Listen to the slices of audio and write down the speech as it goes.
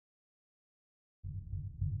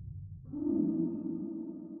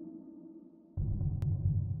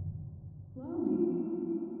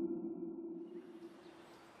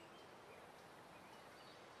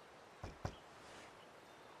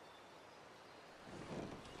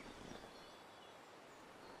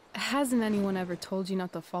Hasn't anyone ever told you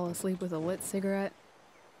not to fall asleep with a lit cigarette?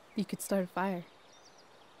 You could start a fire.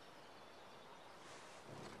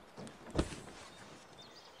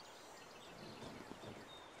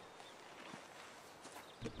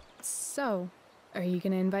 So, are you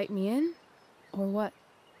gonna invite me in? Or what?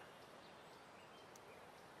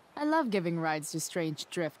 I love giving rides to strange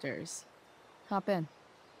drifters. Hop in.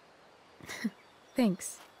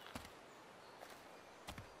 Thanks.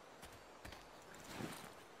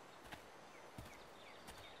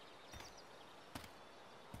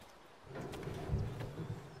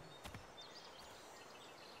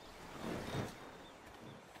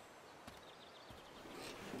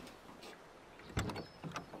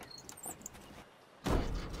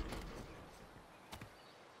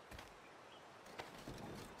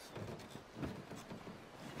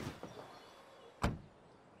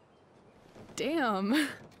 Damn,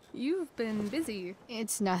 you've been busy.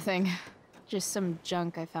 It's nothing. Just some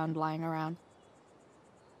junk I found lying around.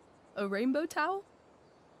 A rainbow towel?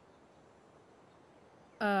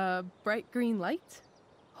 A bright green light?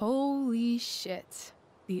 Holy shit.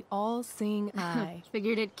 The all-seeing eye.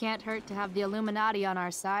 Figured it can't hurt to have the Illuminati on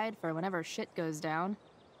our side for whenever shit goes down.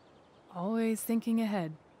 Always thinking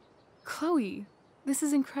ahead. Chloe, this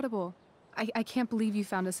is incredible. I can't believe you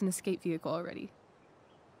found us an escape vehicle already.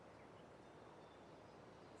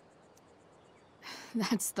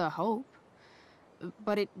 That's the hope.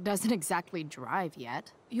 But it doesn't exactly drive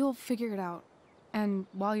yet. You'll figure it out. And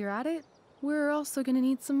while you're at it, we're also gonna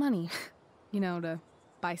need some money. You know, to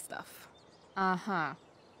buy stuff. Uh-huh.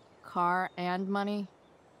 Car and money?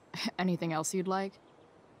 Anything else you'd like?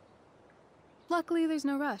 Luckily, there's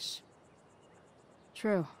no rush.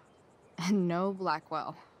 True. And no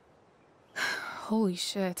Blackwell. Holy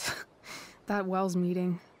shit. That Wells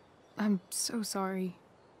meeting. I'm so sorry.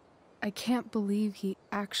 I can't believe he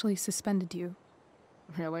actually suspended you.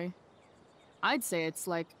 Really? I'd say it's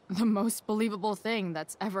like the most believable thing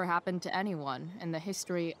that's ever happened to anyone in the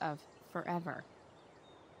history of forever.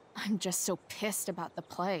 I'm just so pissed about the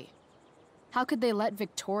play. How could they let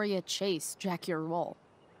Victoria Chase jack your role?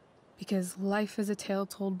 Because life is a tale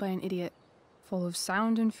told by an idiot, full of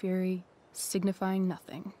sound and fury, signifying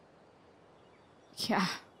nothing. Yeah,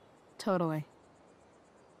 totally.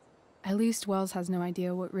 At least Wells has no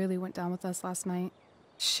idea what really went down with us last night.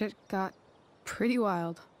 Shit got pretty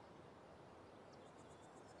wild.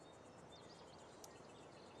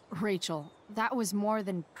 Rachel, that was more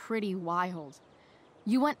than pretty wild.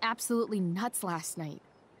 You went absolutely nuts last night.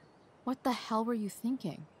 What the hell were you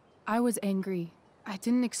thinking? I was angry. I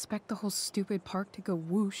didn't expect the whole stupid park to go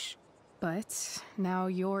whoosh. But now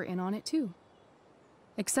you're in on it too.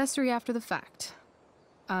 Accessory after the fact.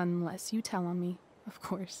 Unless you tell on me, of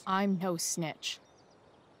course. I'm no snitch.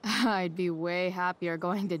 I'd be way happier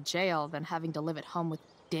going to jail than having to live at home with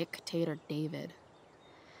Dictator David.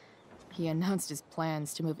 He announced his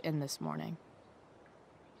plans to move in this morning.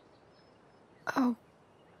 Oh,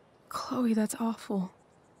 Chloe, that's awful.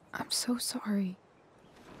 I'm so sorry.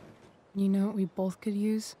 You know what we both could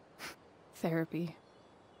use? Therapy.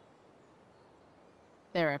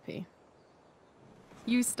 Therapy.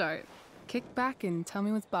 You start. Kick back and tell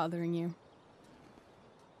me what's bothering you.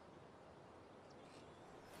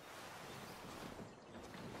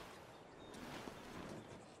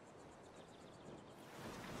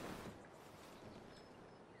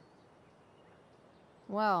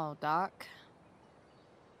 Well, Doc.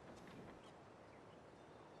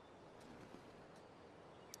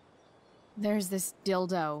 There's this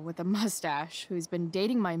dildo with a mustache who's been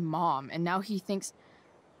dating my mom, and now he thinks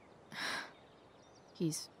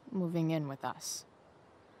he's moving in with us.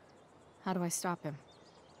 How do I stop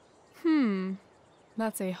him?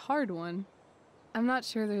 That's a hard one. I'm not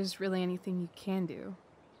sure there's really anything you can do.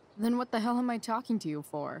 Then what the hell am I talking to you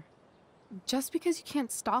for? Just because you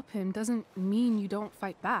can't stop him doesn't mean you don't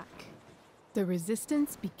fight back. The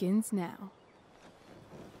resistance begins now.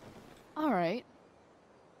 All right.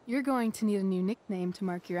 You're going to need a new nickname to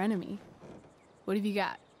mark your enemy. What have you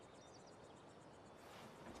got?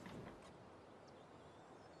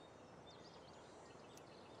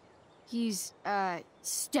 He's,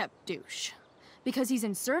 step douche. Because he's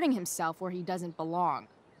inserting himself where he doesn't belong.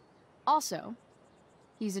 Also,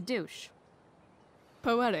 he's a douche.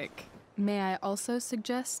 Poetic. May I also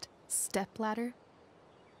suggest stepladder?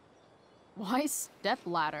 Why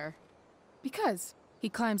stepladder? Because he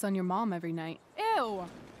climbs on your mom every night. Ew!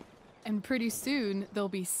 And pretty soon, they'll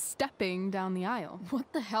be stepping down the aisle.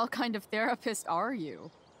 What the hell kind of therapist are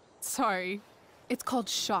you? Sorry. It's called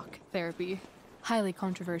shock therapy. Highly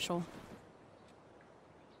controversial.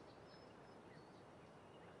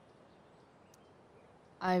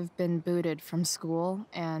 I've been booted from school,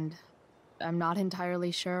 and I'm not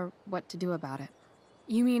entirely sure what to do about it.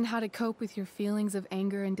 You mean how to cope with your feelings of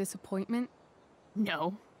anger and disappointment?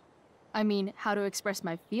 No. I mean, how to express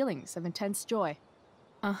my feelings of intense joy.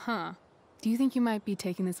 Uh-huh. Do you think you might be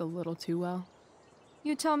taking this a little too well?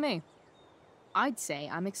 You tell me. I'd say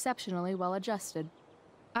I'm exceptionally well adjusted.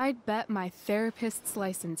 I'd bet my therapist's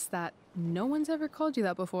license that no one's ever called you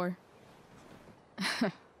that before.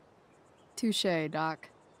 Touché, Doc.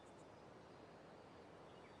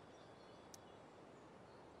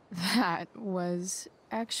 That was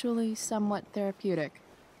actually somewhat therapeutic.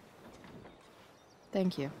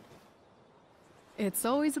 Thank you. It's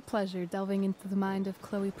always a pleasure delving into the mind of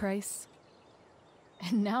Chloe Price.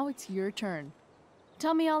 And now it's your turn.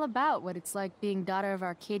 Tell me all about what it's like being daughter of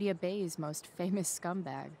Arcadia Bay's most famous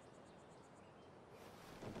scumbag.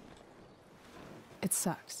 It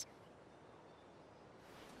sucks.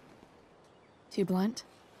 Too blunt?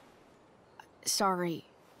 Sorry.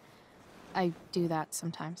 I do that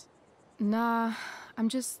sometimes. Nah, I'm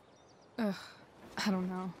just... I don't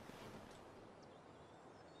know.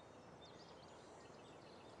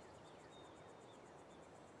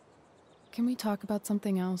 Can we talk about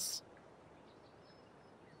something else?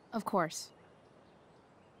 Of course.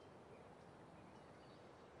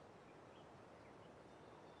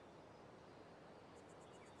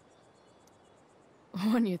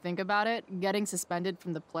 When you think about it, getting suspended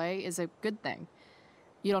from the play is a good thing.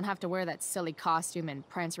 You don't have to wear that silly costume and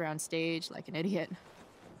prance around stage like an idiot.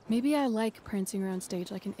 Maybe I like prancing around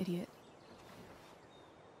stage like an idiot.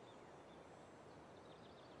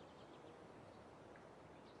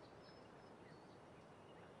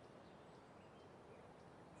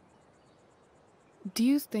 Do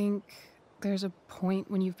you think there's a point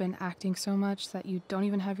when you've been acting so much that you don't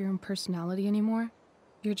even have your own personality anymore?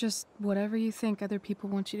 You're just whatever you think other people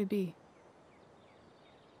want you to be.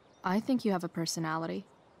 I think you have a personality.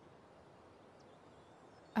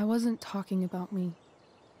 I wasn't talking about me.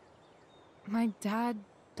 My dad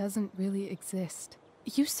doesn't really exist.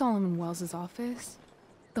 You saw him in Wells's office.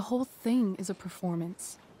 The whole thing is a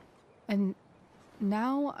performance. And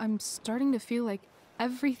now I'm starting to feel like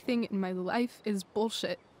everything in my life is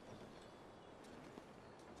bullshit.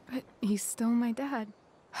 But he's still my dad.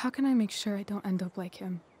 How can I make sure I don't end up like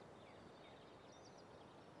him?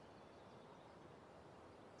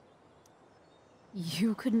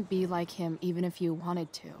 You couldn't be like him even if you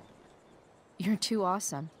wanted to. You're too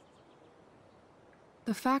awesome.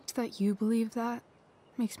 The fact that you believe that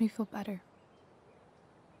makes me feel better.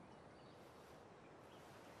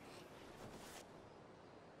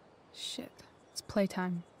 Shit, it's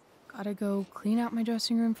playtime. Gotta go clean out my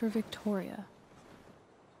dressing room for Victoria.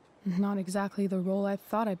 Not exactly the role I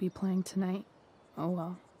thought I'd be playing tonight. Oh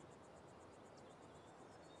well.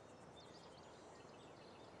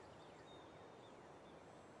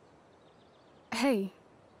 Hey,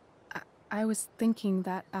 I was thinking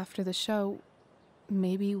that after the show,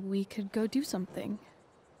 maybe we could go do something.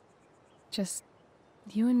 Just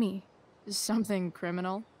you and me. Something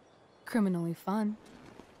criminal? Criminally fun.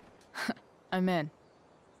 I'm in.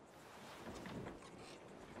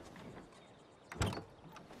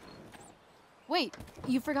 Wait,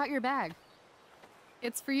 you forgot your bag.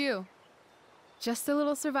 It's for you. Just a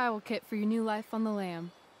little survival kit for your new life on the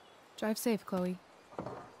lam. Drive safe, Chloe.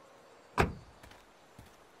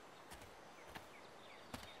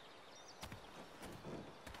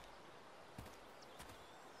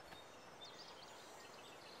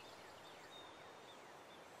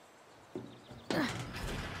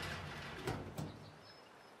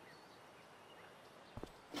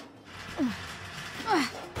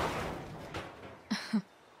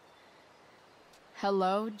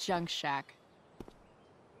 Hello, Junk Shack.